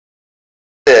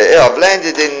Yeah, I've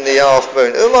landed in the half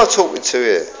moon. Who am I talking to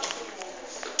here?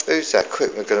 Who's that?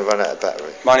 Quick, we're going to run out of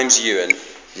battery. My name's Ewan.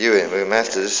 Ewan, we're going to have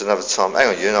to do this another time. Hang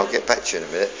on, Ewan, I'll get back to you in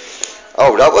a minute.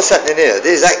 Oh, look, what's happening here?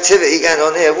 There's activity going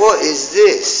on here. What is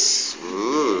this?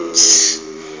 Ooh.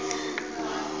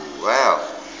 Wow,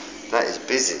 that is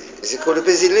busy. Is it called a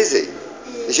Busy Lizzie?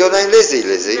 Is your name Lizzie,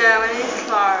 Lizzie? Yeah, my name's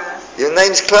Clara. Your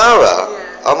name's Clara?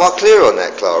 Yeah. Am I clear on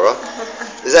that, Clara?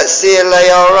 Is that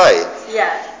C-L-A-R-A?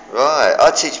 Yeah. Right,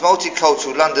 I teach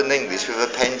multicultural London English with a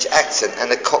Penge accent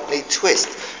and a Cockney twist.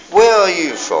 Where are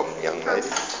you from, young lady?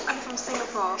 I'm from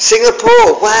Singapore.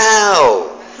 Singapore,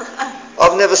 wow!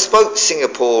 I've never spoke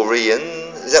Singaporean.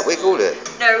 Is that what we call it?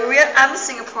 No, I'm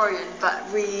Singaporean, but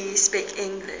we speak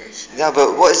English. No,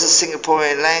 but what is a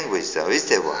Singaporean language, though? Is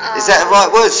there one? Is that the right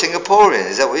word, Singaporean?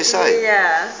 Is that what you say?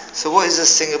 Yeah. So what is a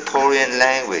Singaporean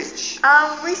language?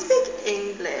 We speak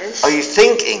English. Oh, you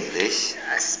think English?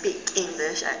 I speak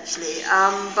English, actually.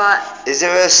 But... Is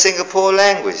there a Singapore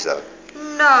language, though?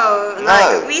 No.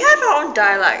 Like, we have our own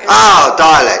dialect. Ah,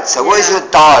 dialect. So what is your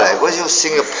dialect? What is your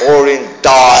Singaporean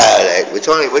dialect?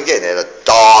 We're getting there, a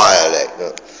dialect.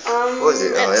 Look. What is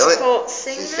it? It's called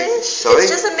Singlish. Sorry?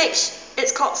 It's just a mix.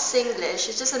 It's called Singlish.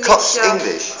 It's just a mixture.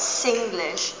 English?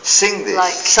 Singlish. Singlish.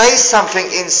 Like, say something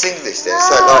in Singlish then. No.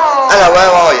 So like, hello,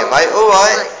 where are you, mate? All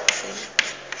right.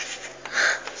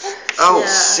 Oh, yeah.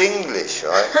 Singlish,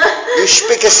 right? You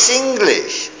speak a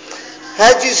Singlish.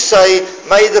 How do you say,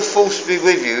 may the force be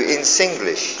with you in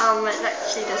Singlish? It's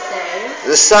actually the same.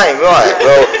 The same, right.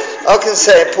 Well, I can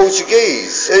say it in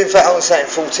Portuguese. In fact, I can say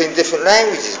it in 14 different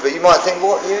languages, but you might think,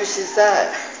 what use is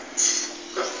that?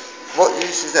 What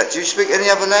use is that? Do you speak any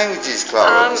other languages,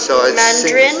 Clara, besides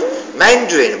Mandarin. Singlish?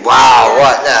 Mandarin, wow,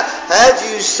 right now. How do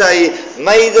you say,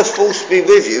 may the force be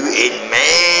with you in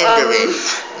Mandarin?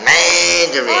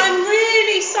 Mandarin. I'm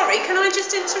really sorry, can I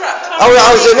just interrupt? Oh, that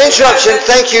was an interruption.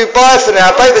 Thank you. Bye for now.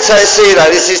 Baby potato, see you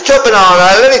later. This is Top Banana,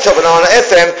 Lenny Top Banana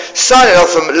FM, signing off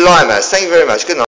from Limehouse. Thank you very much. Good night.